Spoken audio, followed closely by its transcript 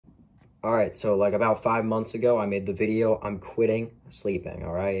All right, so like about 5 months ago, I made the video, I'm quitting sleeping,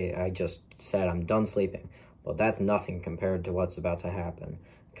 all right? I just said I'm done sleeping. But that's nothing compared to what's about to happen.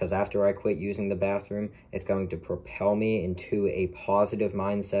 Because after I quit using the bathroom, it's going to propel me into a positive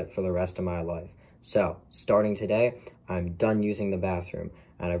mindset for the rest of my life. So, starting today, I'm done using the bathroom.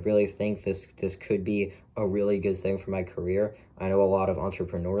 And I really think this could be a really good thing for my career. I know a lot of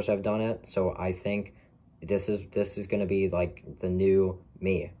entrepreneurs have done it, so I think this is gonna be like the new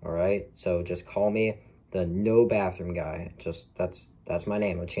me, all right? So just call me the no bathroom guy. Just that's my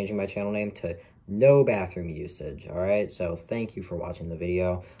name. I'm changing my channel name to no bathroom usage, all right? So thank you for watching the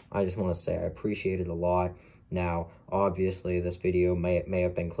video. I just want to say I appreciate it a lot. Now, obviously, this video may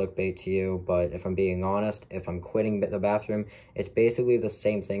have been clickbait to you, but if I'm being honest, if I'm quitting the bathroom, it's basically the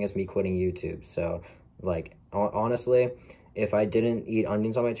same thing as me quitting YouTube. So, like, honestly, if I didn't eat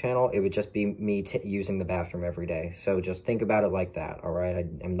onions on my channel, it would just be me using the bathroom every day. So just think about it like that, all right?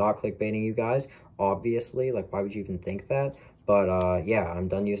 I'm not clickbaiting you guys, obviously. Like, why would you even think that? But yeah, I'm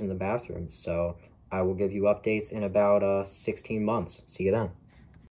done using the bathroom. So I will give you updates in about 16 months. See you then.